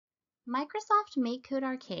Microsoft MakeCode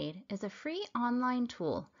Arcade is a free online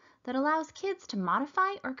tool that allows kids to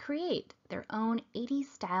modify or create their own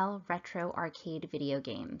 80s-style retro arcade video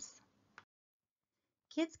games.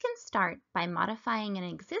 Kids can start by modifying an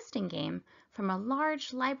existing game from a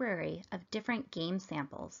large library of different game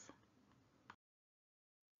samples.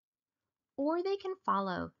 Or they can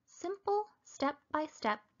follow simple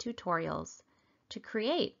step-by-step tutorials to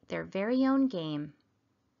create their very own game.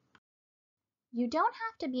 You don't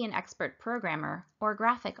have to be an expert programmer or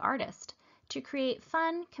graphic artist to create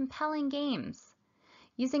fun, compelling games.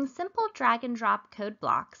 Using simple drag-and-drop code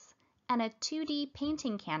blocks and a 2D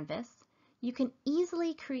painting canvas, you can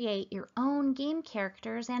easily create your own game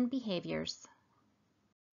characters and behaviors.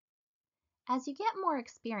 As you get more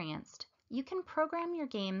experienced, you can program your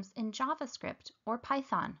games in JavaScript or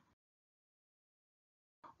Python,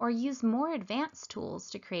 or use more advanced tools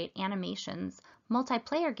to create animations,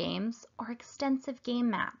 multiplayer games, or extensive game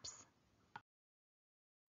maps.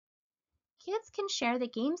 Kids can share the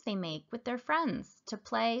games they make with their friends to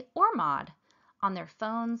play or mod on their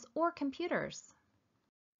phones or computers.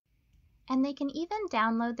 And they can even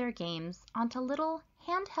download their games onto little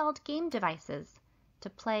handheld game devices to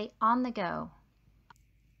play on the go.